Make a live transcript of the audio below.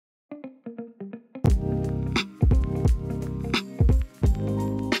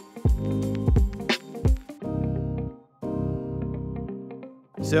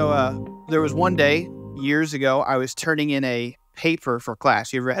There was one day years ago, I was turning in a paper for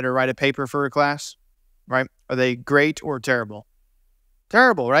class. You ever had to write a paper for a class, right? Are they great or terrible?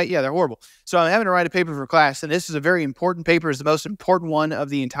 Terrible, right? Yeah, they're horrible. So I'm having to write a paper for class, and this is a very important paper. It's the most important one of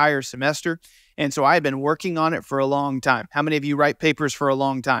the entire semester. And so I've been working on it for a long time. How many of you write papers for a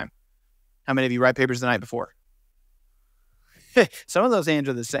long time? How many of you write papers the night before? Some of those hands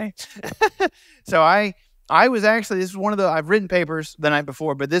are the same. So I was actually, this is one of the, I've written papers the night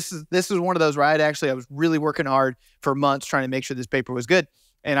before, but this is one of those where I was really working hard for months trying to make sure this paper was good.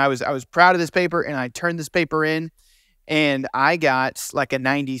 And I was proud of this paper, and I turned this paper in, and I got like a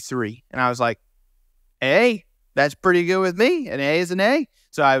 93. And I was like, A, that's pretty good with me. An A is an A.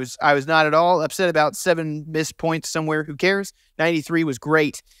 So I was not at all upset about 7 missed points somewhere. Who cares? 93 was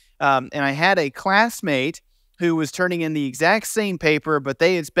great. And I had a classmate who was turning in the exact same paper, but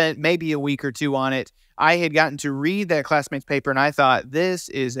they had spent maybe a week or two on it. I had gotten to read that classmate's paper, and I thought, this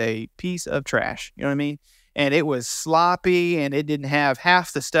is a piece of trash. You know what I mean? And it was sloppy, and it didn't have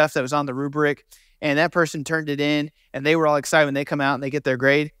half the stuff that was on the rubric. And that person turned it in, and they were all excited when they come out and they get their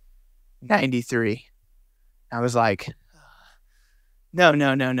grade. 93. I was like, no.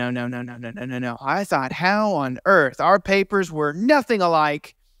 I thought, how on earth? Our papers were nothing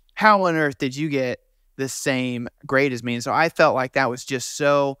alike. How on earth did you get the same grade as me? And so I felt like that was just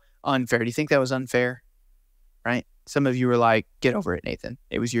so unfair. Do you think that was unfair? Right? Some of you were like, get over it, Nathan.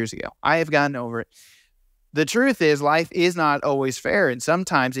 It was years ago. I have gotten over it. The truth is, life is not always fair. And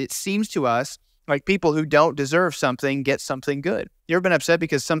sometimes it seems to us like people who don't deserve something get something good. You ever been upset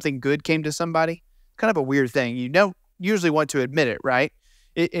because something good came to somebody? Kind of a weird thing. You don't usually want to admit it, right?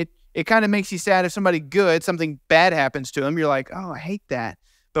 It kind of makes you sad if somebody good, something bad happens to them. You're like, oh, I hate that.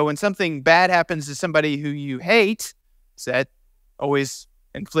 But when something bad happens to somebody who you hate, does that always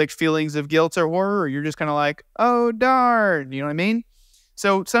inflict feelings of guilt or horror? Or you're just kind of like, oh, darn. You know what I mean?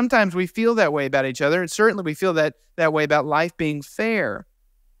 So sometimes we feel that way about each other. And certainly we feel that way about life being fair.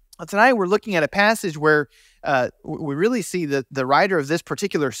 Well, tonight we're looking at a passage where we really see the writer of this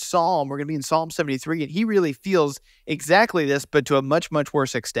particular psalm. We're going to be in Psalm 73, and he really feels exactly this, but to a much, much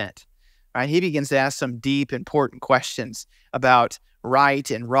worse extent. Right? He begins to ask some deep, important questions about right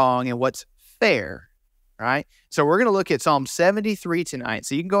and wrong and what's fair. Right? So we're going to look at Psalm 73 tonight.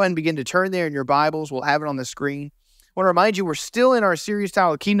 So you can go ahead and begin to turn there in your Bibles. We'll have it on the screen. I want to remind you, we're still in our series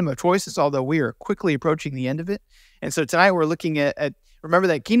titled Kingdom of Choices, although we are quickly approaching the end of it. And so tonight we're looking at remember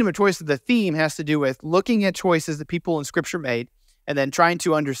that Kingdom of Choices, the theme has to do with looking at choices that people in Scripture made and then trying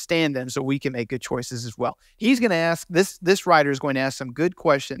to understand them so we can make good choices as well. He's going to ask, this writer is going to ask some good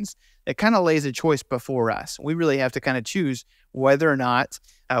questions that kind of lays a choice before us. We really have to kind of choose whether or not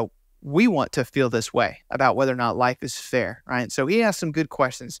we want to feel this way about whether or not life is fair, right? So he asks some good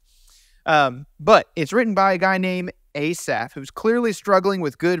questions. But it's written by a guy named Asaph, who's clearly struggling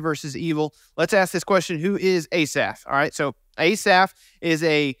with good versus evil. Let's ask this question: who is Asaph? All right, so Asaph is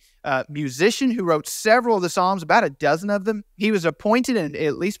a musician who wrote several of the Psalms, about a dozen of them. He was appointed in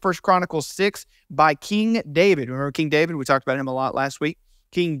at least 1 Chronicles 6 by King David. Remember King David? We talked about him a lot last week.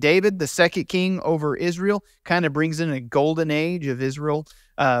 King David, the second king over Israel, kind of brings in a golden age of Israel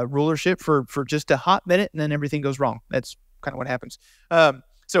rulership for just a hot minute, and then everything goes wrong. That's kind of what happens.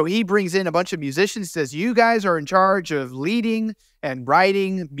 So he brings in a bunch of musicians, says, you guys are in charge of leading and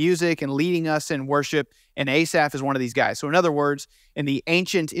writing music and leading us in worship. And Asaph is one of these guys. So in other words, in the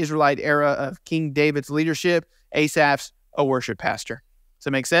ancient Israelite era of King David's leadership, Asaph's a worship pastor. Does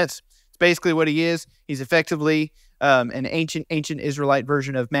that make sense? It's basically what he is. He's effectively an ancient Israelite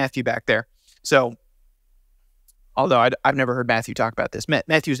version of Matthew back there. So although I've never heard Matthew talk about this.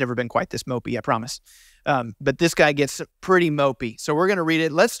 Matthew's never been quite this mopey, I promise. But this guy gets pretty mopey. So we're going to read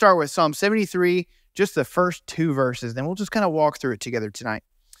it. Let's start with Psalm 73, just the first 2 verses. Then we'll just kind of walk through it together tonight.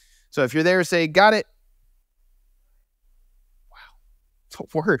 So if you're there, say, got it. Wow.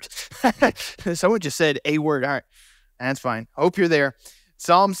 A word. Someone just said a word. All right. That's fine. Hope you're there.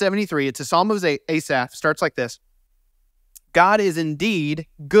 Psalm 73. It's a psalm of Asaph. Starts like this. God is indeed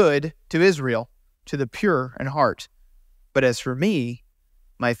good to Israel, to the pure in heart. But as for me,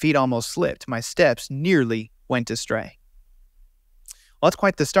 my feet almost slipped. My steps nearly went astray. Well, that's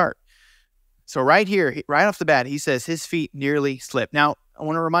quite the start. So right here, right off the bat, he says his feet nearly slipped. Now, I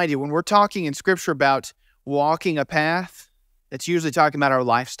want to remind you, when we're talking in Scripture about walking a path, it's usually talking about our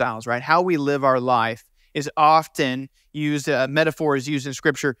lifestyles, right? How we live our life is often used, metaphor is used in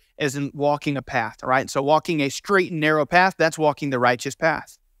Scripture as in walking a path, all right? So walking a straight and narrow path, that's walking the righteous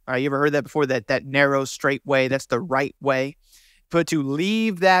path. All right, you ever heard that before, that narrow, straight way, that's the right way? But to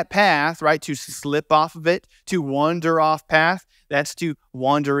leave that path, right, to slip off of it, to wander off path, that's to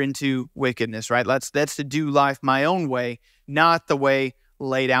wander into wickedness, right? That's to do life my own way, not the way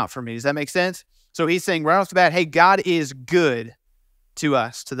laid out for me. Does that make sense? So he's saying right off the bat, hey, God is good to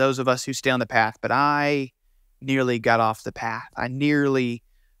us, to those of us who stay on the path, but I nearly got off the path. I nearly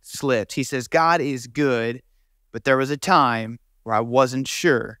slipped. He says, God is good, but there was a time where I wasn't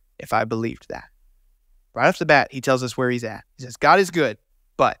sure if I believed that. Right off the bat, he tells us where he's at. He says, God is good,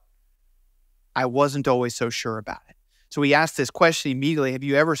 but I wasn't always so sure about it. So he asked this question immediately. Have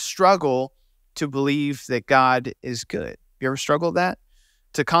you ever struggled to believe that God is good? You ever struggled with that?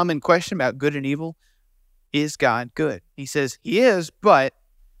 It's a common question about good and evil. Is God good? He says, he is, but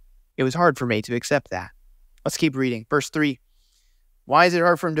it was hard for me to accept that. Let's keep reading. Verse 3. Why is it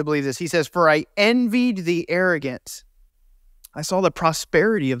hard for him to believe this? He says, for I envied the arrogant. I saw the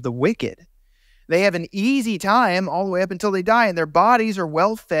prosperity of the wicked. They have an easy time all the way up until they die, and their bodies are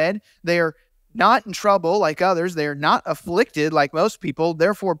well fed. They are not in trouble like others. They are not afflicted like most people.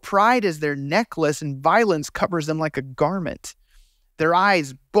 Therefore, pride is their necklace, and violence covers them like a garment. Their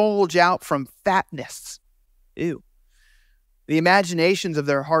eyes bulge out from fatness. Ew. The imaginations of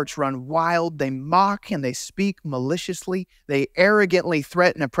their hearts run wild. They mock and they speak maliciously. They arrogantly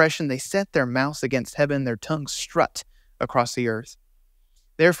threaten oppression. They set their mouths against heaven. Their tongues strut across the earth.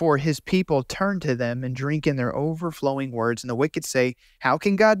 Therefore, his people turn to them and drink in their overflowing words. And the wicked say, how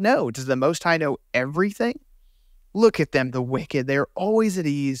can God know? Does the Most High know everything? Look at them, the wicked. They are always at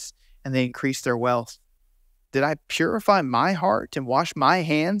ease, and they increase their wealth. Did I purify my heart and wash my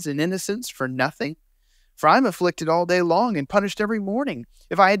hands in innocence for nothing? For I'm afflicted all day long and punished every morning.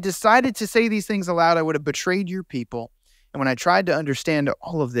 If I had decided to say these things aloud, I would have betrayed your people. And when I tried to understand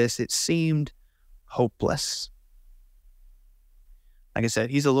all of this, it seemed hopeless. Like I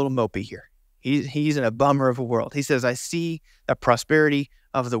said, he's a little mopey here. He's in a bummer of a world. He says, I see the prosperity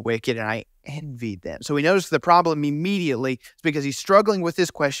of the wicked and I envied them. So we notice the problem immediately is because he's struggling with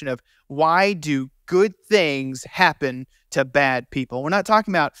this question of why do good things happen to bad people? We're not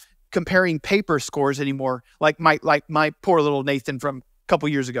talking about comparing paper scores anymore, like my poor little Nathan from a couple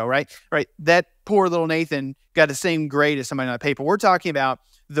years ago, right? Right. That poor little Nathan got the same grade as somebody on the paper. We're talking about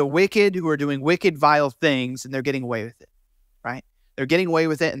the wicked who are doing wicked, vile things, and they're getting away with it, right? They're getting away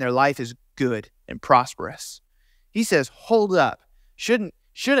with it, and their life is good and prosperous. He says, hold up. Shouldn't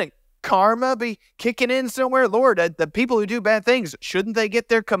karma be kicking in somewhere? Lord, the people who do bad things, shouldn't they get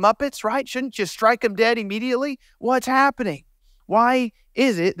their comeuppance, right? Shouldn't you strike them dead immediately? What's happening? Why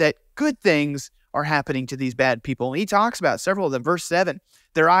is it that good things are happening to these bad people? And he talks about several of them. Verse 7,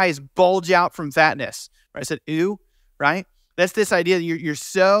 their eyes bulge out from fatness. Right? I said, ew, right? That's this idea that you're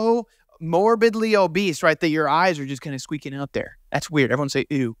so morbidly obese, right, that your eyes are just kind of squeaking out there. That's weird. Everyone say,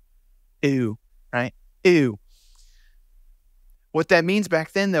 ew, ew, right? Ew. What that means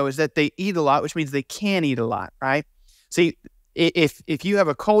back then, though, is that they eat a lot, which means they can eat a lot, right? See, if you have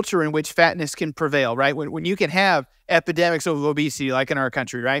a culture in which fatness can prevail, right, when you can have epidemics of obesity like in our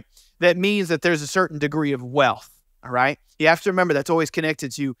country, right, that means that there's a certain degree of wealth, all right? You have to remember that's always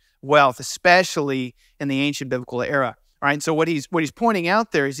connected to wealth, especially in the ancient biblical era, all right? And so what he's pointing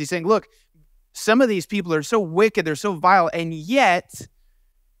out there is he's saying, look, some of these people are so wicked, they're so vile, and yet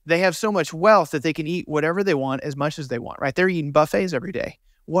they have so much wealth that they can eat whatever they want as much as they want, right? They're eating buffets every day.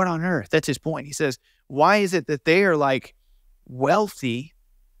 What on earth? That's his point. He says, why is it that they are like wealthy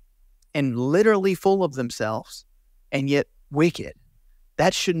and literally full of themselves and yet wicked?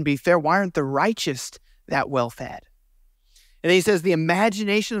 That shouldn't be fair. Why aren't the righteous that well-fed? And then he says, the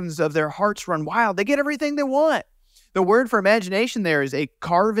imaginations of their hearts run wild. They get everything they want. The word for imagination there is a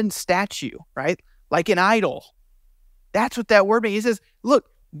carven statue, right? Like an idol. That's what that word means. He says, look,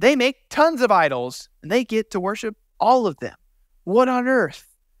 they make tons of idols and they get to worship all of them. What on earth?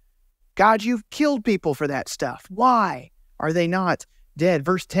 God, you've killed people for that stuff. Why are they not dead?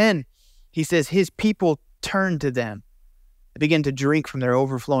 Verse 10, he says, his people turn to them. They begin to drink from their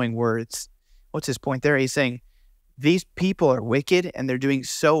overflowing words. What's his point there? He's saying, these people are wicked and they're doing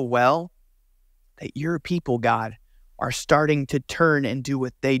so well that your people, God, are starting to turn and do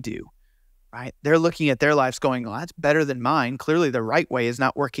what they do, right? They're looking at their lives going, well, that's better than mine. Clearly the right way is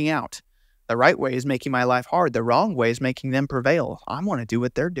not working out. The right way is making my life hard. The wrong way is making them prevail. I want to do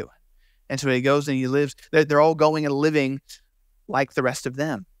what they're doing. And so he goes and he lives, they're all going and living like the rest of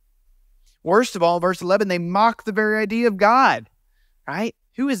them. Worst of all, verse 11, they mock the very idea of God, right?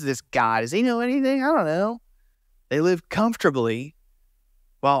 Who is this God? Does he know anything? I don't know. They live comfortably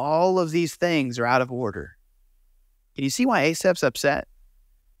while all of these things are out of order. Can you see why Asaph's upset?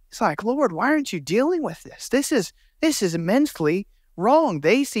 It's like, Lord, why aren't you dealing with this? This is immensely wrong.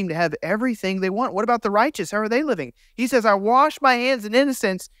 They seem to have everything they want. What about the righteous? How are they living? He says, I wash my hands in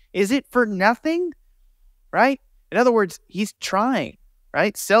innocence. Is it for nothing? Right? In other words, he's trying,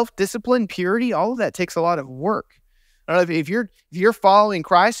 right? Self-discipline, purity, all of that takes a lot of work. I don't know if you're following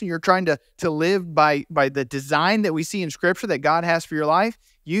Christ and you're trying to live by the design that we see in Scripture that God has for your life,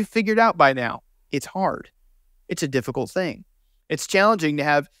 you've figured out by now it's hard. It's a difficult thing. It's challenging to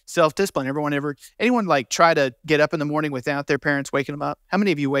have self-discipline. Anyone like try to get up in the morning without their parents waking them up? How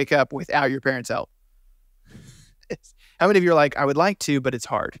many of you wake up without your parents' help? How many of you are like, I would like to, but it's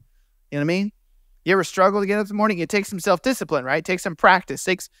hard? You know what I mean? You ever struggle to get up in the morning? It takes some self-discipline, right? It takes some practice,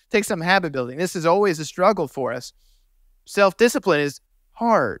 takes some habit building. This is always a struggle for us. Self-discipline is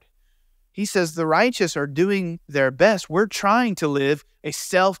hard. He says the righteous are doing their best. We're trying to live a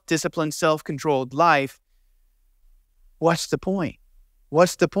self-disciplined, self-controlled life. What's the point?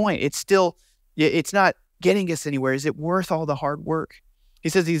 What's the point? It's not getting us anywhere. Is it worth all the hard work? He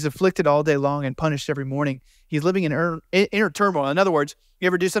says he's afflicted all day long and punished every morning. He's living in inner turmoil. In other words, you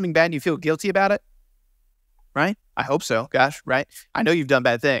ever do something bad and you feel guilty about it? Right? I hope so. Gosh, right? I know you've done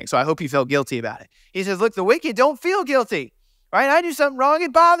bad things, so I hope you felt guilty about it. He says, look, the wicked don't feel guilty. Right? I do something wrong.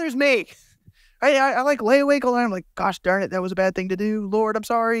 It bothers me. Right? I like lay awake all night. I'm like, gosh darn it, that was a bad thing to do. Lord, I'm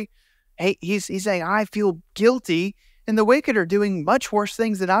sorry. Hey, he's saying, I feel guilty. And the wicked are doing much worse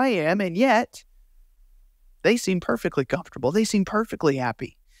things than I am, and yet they seem perfectly comfortable. They seem perfectly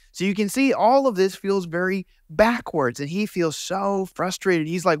happy. So you can see all of this feels very backwards, and he feels so frustrated.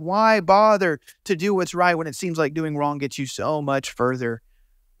 He's like, why bother to do what's right when it seems like doing wrong gets you so much further?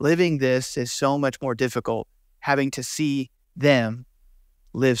 Living this is so much more difficult, having to see them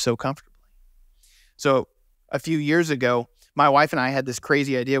live so comfortably. So a few years ago, my wife and I had this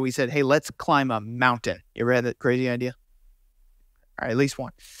crazy idea. We said, hey, let's climb a mountain. You ever had that crazy idea? All right, at least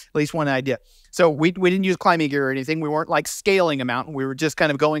one idea. So we didn't use climbing gear or anything. We weren't like scaling a mountain. We were just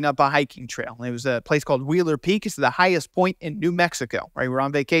kind of going up a hiking trail. It was a place called Wheeler Peak. It's the highest point in New Mexico, right? We're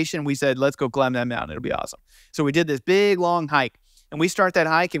on vacation. We said, let's go climb that mountain. It'll be awesome. So we did this big, long hike. And we start that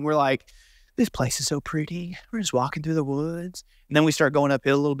hike and we're like, this place is so pretty. We're just walking through the woods. And then we start going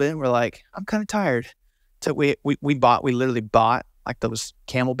uphill a little bit. And we're like, I'm kind of tired. So we literally bought like those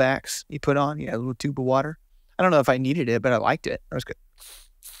camelbacks you put on. You had a little tube of water. I don't know if I needed it, but I liked it. It was good.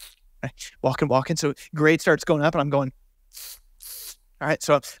 Walking. So grade starts going up and I'm going, all right.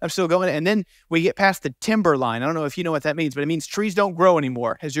 So I'm still going. And then we get past the timber line. I don't know if you know what that means, but it means trees don't grow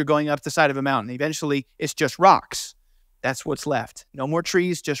anymore as you're going up the side of a mountain. Eventually it's just rocks. That's what's left. No more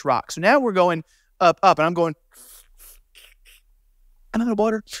trees, just rocks. So now we're going up, and I'm going, I'm out of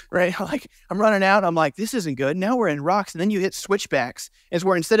water, right? I'm running out. I'm like, this isn't good. Now we're in rocks. And then you hit switchbacks. It's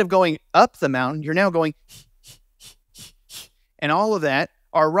where instead of going up the mountain, you're now going, and all of that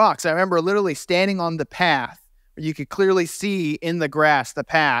are rocks. I remember literally standing on the path where you could clearly see in the grass, the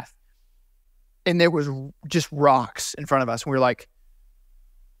path. And there was just rocks in front of us. And we were like,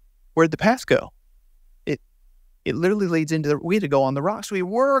 where'd the path go? It literally leads into we had to go on the rocks. We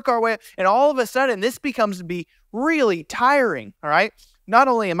work our way, and all of a sudden, this becomes to be really tiring, all right? Not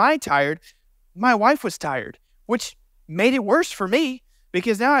only am I tired, my wife was tired, which made it worse for me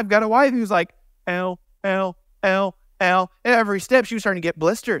because now I've got a wife who's like, ow, ow, ow, ow. Every step, she was starting to get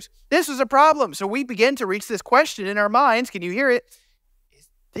blisters. This was a problem. So we began to reach this question in our minds. Can you hear it? Is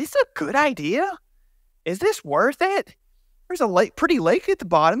this a good idea? Is this worth it? There's a pretty lake at the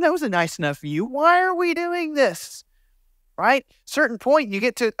bottom. That was a nice enough view. Why are we doing this? Right? Certain point, you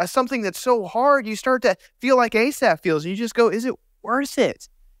get to something that's so hard, you start to feel like Asaph feels. And you just go, is it worth it?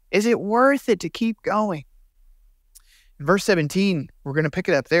 Is it worth it to keep going? In verse 17, we're going to pick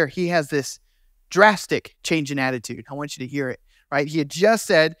it up there. He has this drastic change in attitude. I want you to hear it. Right? He had just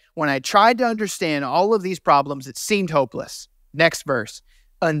said, when I tried to understand all of these problems, it seemed hopeless. Next verse.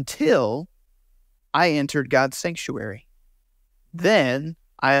 Until I entered God's sanctuary. Then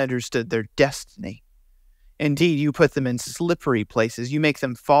I understood their destiny. Indeed, you put them in slippery places. You make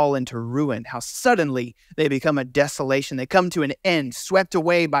them fall into ruin. How suddenly they become a desolation. They come to an end, swept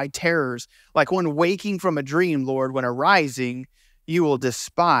away by terrors. Like one waking from a dream, Lord, when arising, you will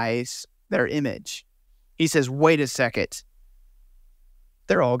despise their image. He says, wait a second.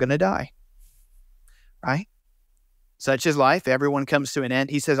 They're all going to die. Right? Such is life. Everyone comes to an end.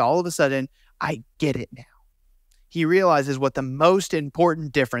 He says, all of a sudden, I get it now. He realizes what the most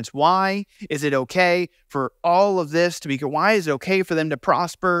important difference. Why is it okay for all of this to be good? Why is it okay for them to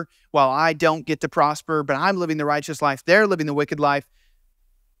prosper while I don't get to prosper, but I'm living the righteous life, they're living the wicked life?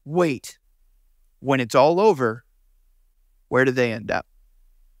 Wait, when it's all over, where do they end up?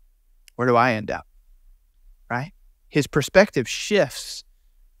 Where do I end up? Right? His perspective shifts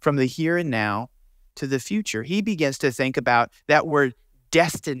from the here and now to the future. He begins to think about that word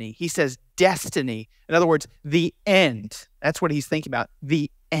destiny. He says destiny. In other words, the end. That's what he's thinking about.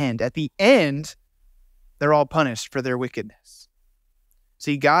 The end. At the end, they're all punished for their wickedness.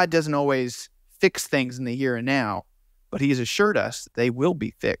 See, God doesn't always fix things in the here and now, but he has assured us that they will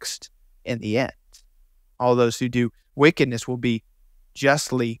be fixed in the end. All those who do wickedness will be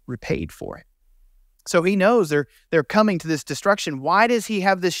justly repaid for it. So he knows they're coming to this destruction. Why does he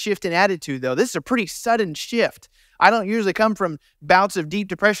have this shift in attitude, though? This is a pretty sudden shift. I don't usually come from bouts of deep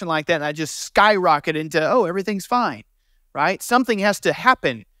depression like that and I just skyrocket into, oh, everything's fine, right? Something has to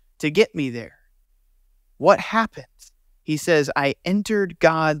happen to get me there. What happens? He says, I entered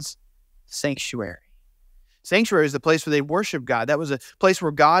God's sanctuary. Sanctuary is the place where they worship God. That was a place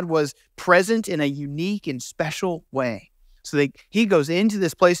where God was present in a unique and special way. So he goes into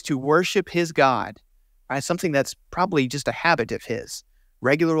this place to worship his God, right? Something that's probably just a habit of his,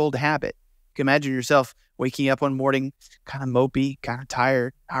 regular old habit. You can imagine yourself waking up one morning, kind of mopey, kind of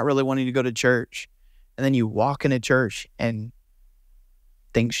tired, not really wanting to go to church. And then you walk into church and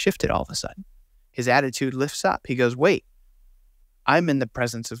things shifted all of a sudden. His attitude lifts up. He goes, wait, I'm in the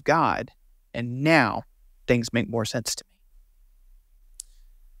presence of God, and now things make more sense to me.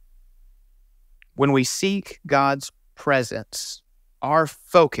 When we seek God's presence, our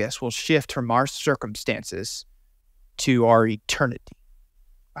focus will shift from our circumstances to our eternity.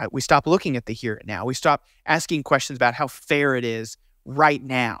 Right? We stop looking at the here and now. We stop asking questions about how fair it is right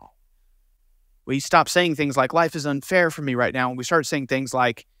now. We stop saying things like, life is unfair for me right now, and we start saying things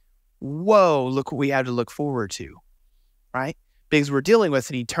like, whoa, look what we have to look forward to, right? Because we're dealing with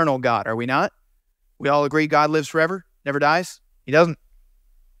an eternal God, are we not? We all agree God lives forever, never dies? He doesn't,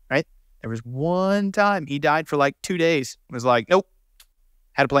 right? There was one time he died for like 2 days. It was like, nope,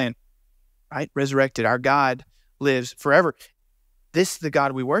 had a plan, right? Resurrected. Our God lives forever. This is the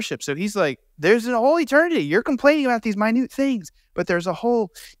God we worship. So he's like, there's a whole eternity. You're complaining about these minute things, but there's a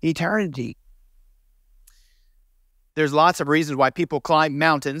whole eternity. There's lots of reasons why people climb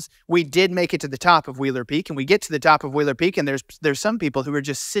mountains. We did make it to the top of Wheeler Peak, and we get to the top of Wheeler Peak, and there's some people who are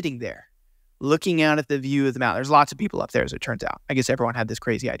just sitting there looking out at the view of the mountain. There's lots of people up there, as it turns out. I guess everyone had this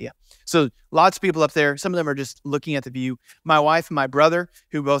crazy idea. So lots of people up there. Some of them are just looking at the view. My wife and my brother,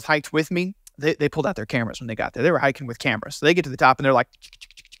 who both hiked with me, they pulled out their cameras when they got there. They were hiking with cameras. So they get to the top, and they're like,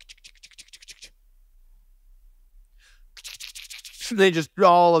 they just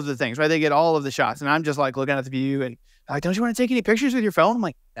draw all of the things, right? They get all of the shots. And I'm just like looking at the view and like, don't you want to take any pictures with your phone? I'm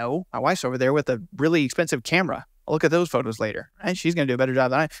like, no, my wife's over there with a really expensive camera. I'll look at those photos later. Right? She's going to do a better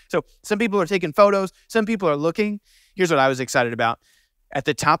job than I. So some people are taking photos. Some people are looking. Here's what I was excited about. At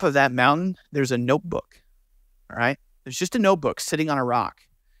the top of that mountain, there's a notebook. All right. There's just a notebook sitting on a rock.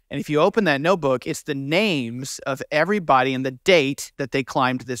 And if you open that notebook, it's the names of everybody and the date that they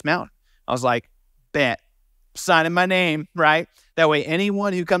climbed this mountain. I was like, bet. Signing my name, right? That way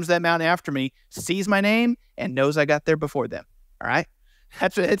anyone who comes to that mountain after me sees my name and knows I got there before them, all right?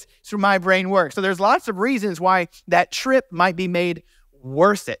 It's where my brain works. So there's lots of reasons why that trip might be made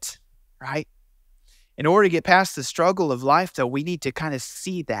worth it, right? In order to get past the struggle of life, though, we need to kind of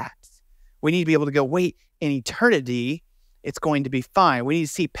see that. We need to be able to go, wait, in eternity, it's going to be fine. We need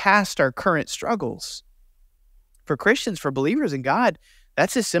to see past our current struggles. For Christians, for believers in God,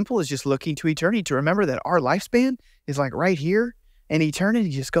 that's as simple as just looking to eternity, to remember that our lifespan is like right here, and eternity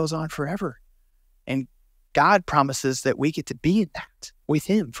just goes on forever. And God promises that we get to be in that with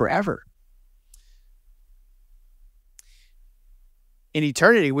him forever. In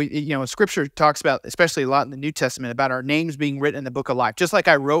eternity, Scripture talks about, especially a lot in the New Testament, about our names being written in the book of life. Just like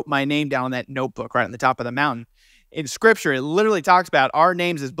I wrote my name down on that notebook right on the top of the mountain. In Scripture, it literally talks about our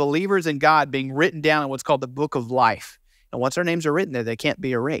names as believers in God being written down in what's called the book of life. And once our names are written there, they can't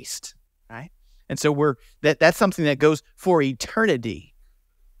be erased, right? And so that's something that goes for eternity,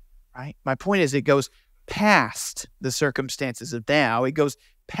 right? My point is it goes past the circumstances of now. It goes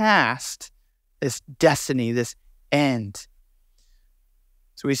past this destiny, this end.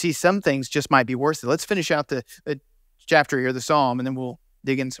 So we see some things just might be worth it. Let's finish out the chapter here, the psalm, and then we'll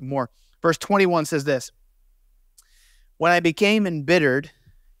dig in some more. Verse 21 says this, when I became embittered,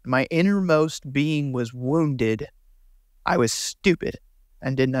 my innermost being was wounded. I was stupid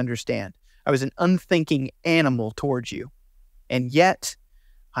and didn't understand. I was an unthinking animal towards you. And yet,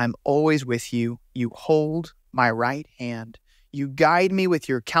 I'm always with you. You hold my right hand. You guide me with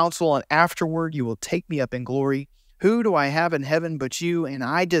your counsel, and afterward you will take me up in glory. Who do I have in heaven but you? And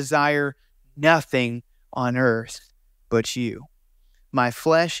I desire nothing on earth but you. My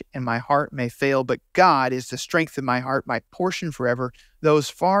flesh and my heart may fail, but God is the strength of my heart, my portion forever. Those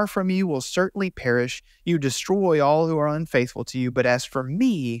far from you will certainly perish. You destroy all who are unfaithful to you. But as for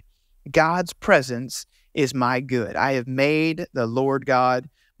me, God's presence is my good. I have made the Lord God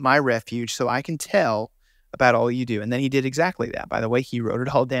my refuge, so I can tell about all you do. And then he did exactly that. By the way, he wrote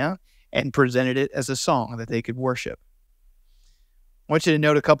it all down and presented it as a song that they could worship. I want you to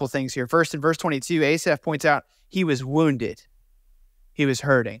note a couple things here. First, in verse 22, Asaph points out he was wounded. He was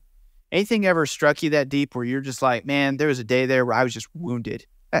hurting. Anything ever struck you that deep where you're just like, man, there was a day there where I was just wounded.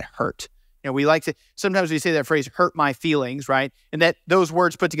 That hurt. We like to, sometimes we say that phrase, hurt my feelings, right? And that those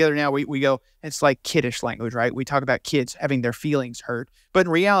words put together now, we go, it's like kiddish language, right? We talk about kids having their feelings hurt. But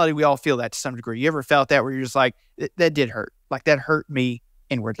in reality, we all feel that to some degree. You ever felt that where you're just like, that did hurt. Like that hurt me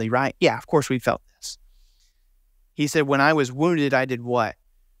inwardly, right? Yeah, of course we felt this. He said, when I was wounded, I did what?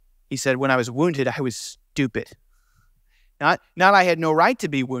 He said, when I was wounded, I was stupid. Not I had no right to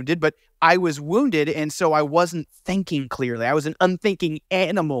be wounded, but I was wounded, and so I wasn't thinking clearly. I was an unthinking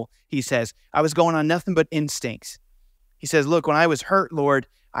animal, he says. I was going on nothing but instincts. He says, look, when I was hurt, Lord,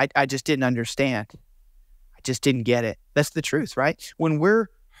 I just didn't understand. I just didn't get it. That's the truth, right? When we're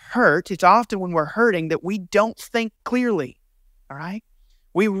hurt, it's often when we're hurting that we don't think clearly, all right?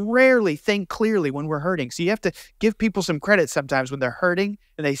 We rarely think clearly when we're hurting. So you have to give people some credit sometimes when they're hurting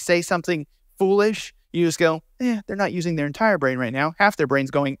and they say something foolish. You just go, they're not using their entire brain right now. Half their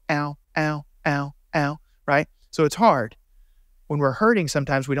brain's going, ow, ow, ow, ow, right? So it's hard. When we're hurting,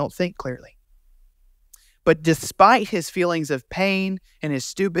 sometimes we don't think clearly. But despite his feelings of pain and his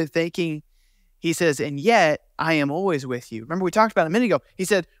stupid thinking, he says, and yet I am always with you. Remember, we talked about it a minute ago. He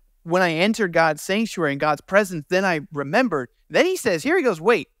said, when I entered God's sanctuary and God's presence, then I remembered. Then he says, here he goes,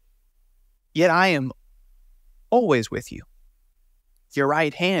 wait, yet I am always with you. Your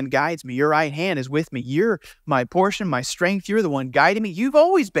right hand guides me. Your right hand is with me. You're my portion, my strength. You're the one guiding me. You've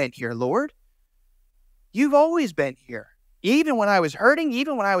always been here, Lord. You've always been here. Even when I was hurting,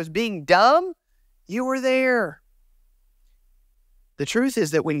 even when I was being dumb, you were there. The truth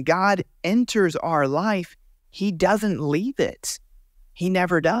is that when God enters our life, he doesn't leave it. He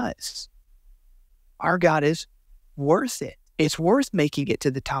never does. Our God is worth it. It's worth making it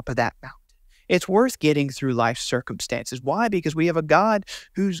to the top of that mountain. It's worth getting through life's circumstances. Why? Because we have a God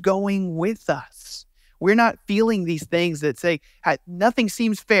who's going with us. We're not feeling these things that say, nothing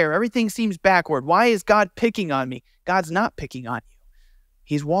seems fair. Everything seems backward. Why is God picking on me? God's not picking on you.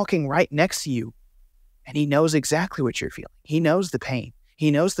 He's walking right next to you, and he knows exactly what you're feeling. He knows the pain. He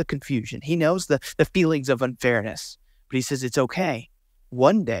knows the confusion. He knows the feelings of unfairness. But he says, it's okay.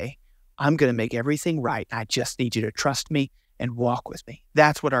 One day, I'm going to make everything right. I just need you to trust me and walk with me.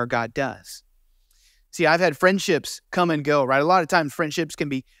 That's what our God does. See, I've had friendships come and go, right? A lot of times friendships can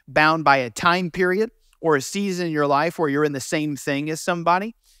be bound by a time period or a season in your life where you're in the same thing as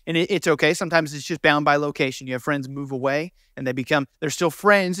somebody. And it's okay. Sometimes it's just bound by location. You have friends move away and they're still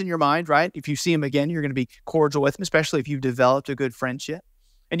friends in your mind, right? If you see them again, you're going to be cordial with them, especially if you've developed a good friendship.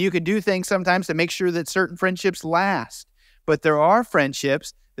 And you can do things sometimes to make sure that certain friendships last. But there are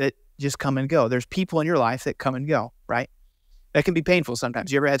friendships that just come and go. There's people in your life that come and go, right? That can be painful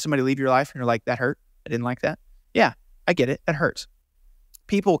sometimes. You ever had somebody leave your life and you're like, that hurt? I didn't like that. Yeah, I get it. That hurts.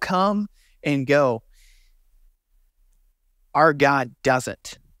 People come and go. Our God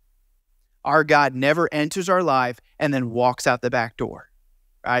doesn't. Our God never enters our life and then walks out the back door,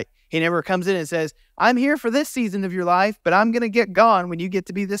 right? He never comes in and says, I'm here for this season of your life, but I'm going to get gone when you get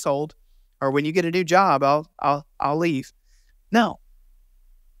to be this old, or when you get a new job, I'll leave. No.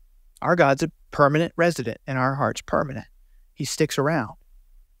 Our God's a permanent resident and our heart's permanent. He sticks around.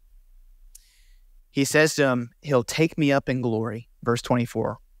 He says to him, he'll take me up in glory, verse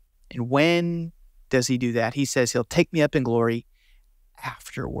 24. And when does he do that? He says he'll take me up in glory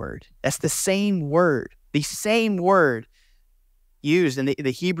afterward. That's the same word used, and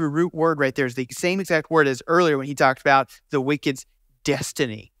the Hebrew root word right there is the same exact word as earlier when he talked about the wicked's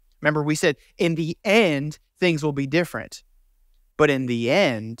destiny. Remember, we said in the end, things will be different. But in the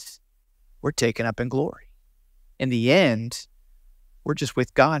end, we're taken up in glory. In the end, we're just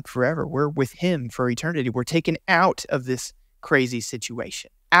with God forever. We're with him for eternity. We're taken out of this crazy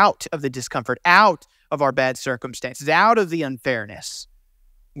situation, out of the discomfort, out of our bad circumstances, out of the unfairness.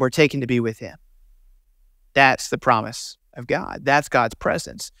 We're taken to be with him. That's the promise of God. That's God's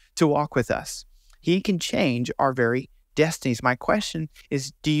presence to walk with us. He can change our very destinies. My question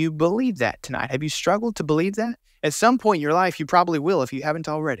is, do you believe that tonight? Have you struggled to believe that? At some point in your life, you probably will if you haven't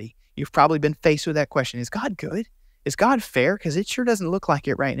already. You've probably been faced with that question. Is God good? Is God fair? Because it sure doesn't look like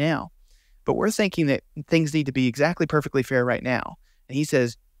it right now. But we're thinking that things need to be exactly perfectly fair right now. And he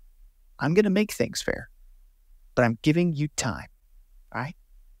says, I'm going to make things fair, but I'm giving you time, all right?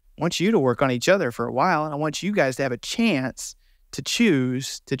 I want you to work on each other for a while, and I want you guys to have a chance to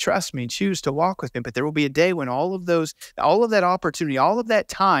choose to trust me, choose to walk with me. But there will be a day when all of that opportunity, all of that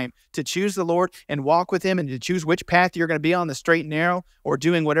time to choose the Lord and walk with him and to choose which path you're going to be on, the straight and narrow, or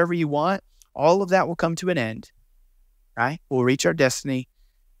doing whatever you want, all of that will come to an end, right? We'll reach our destiny,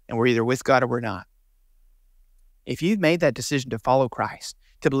 and we're either with God or we're not. If you've made that decision to follow Christ,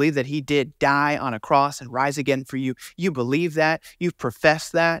 to believe that he did die on a cross and rise again for you, you believe that, you've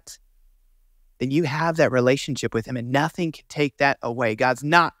professed that, then you have that relationship with him and nothing can take that away. God's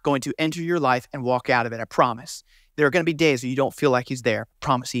not going to enter your life and walk out of it, I promise. There are going to be days that you don't feel like he's there.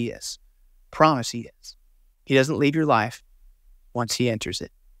 Promise he is. Promise he is. He doesn't leave your life once he enters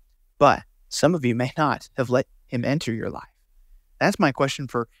it. But some of you may not have let him enter your life. That's my question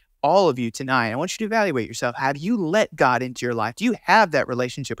for all of you tonight. I want you to evaluate yourself. Have you let God into your life? Do you have that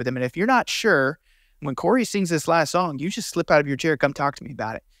relationship with him? And if you're not sure, when Corey sings this last song, you just slip out of your chair, come talk to me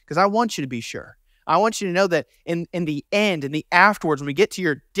about it. Because I want you to be sure. I want you to know that in the end, in the afterwards, when we get to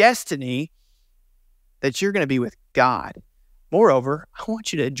your destiny, that you're going to be with God. Moreover, I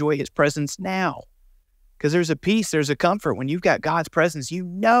want you to enjoy his presence now. Because there's a peace, there's a comfort. When you've got God's presence, you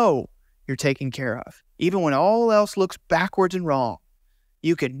know you're taken care of. Even when all else looks backwards and wrong,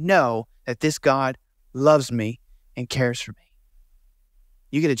 you can know that this God loves me and cares for me.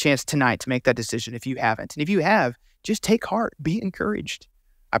 You get a chance tonight to make that decision if you haven't. And if you have, just take heart, be encouraged.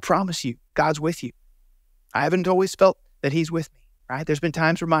 I promise you, God's with you. I haven't always felt that he's with me, right? There's been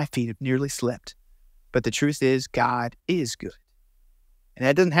times where my feet have nearly slipped. But the truth is, God is good. And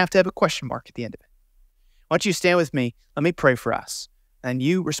that doesn't have to have a question mark at the end of it. Why don't you stand with me? Let me pray for us. And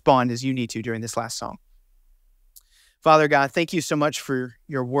you respond as you need to during this last song. Father God, thank you so much for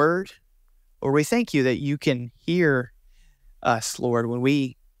your word. Lord, we thank you that you can hear us, Lord, when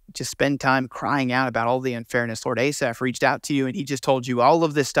we just spend time crying out about all the unfairness. Lord, Asaph reached out to you and he just told you all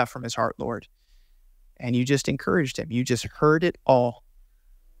of this stuff from his heart, Lord. And you just encouraged him. You just heard it all.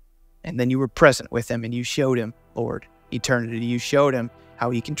 And then you were present with him and you showed him, Lord, eternity. You showed him how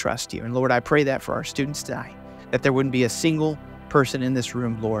he can trust you. And Lord, I pray that for our students tonight, that there wouldn't be a single person in this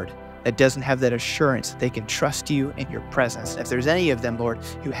room, Lord, that doesn't have that assurance that they can trust you in your presence. If there's any of them, Lord,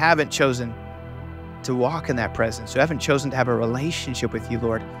 who haven't chosen to walk in that presence, who haven't chosen to have a relationship with you,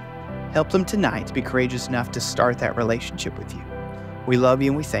 Lord, help them tonight to be courageous enough to start that relationship with you. We love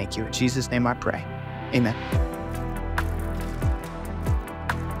you and we thank you. In Jesus' name I pray. Amen.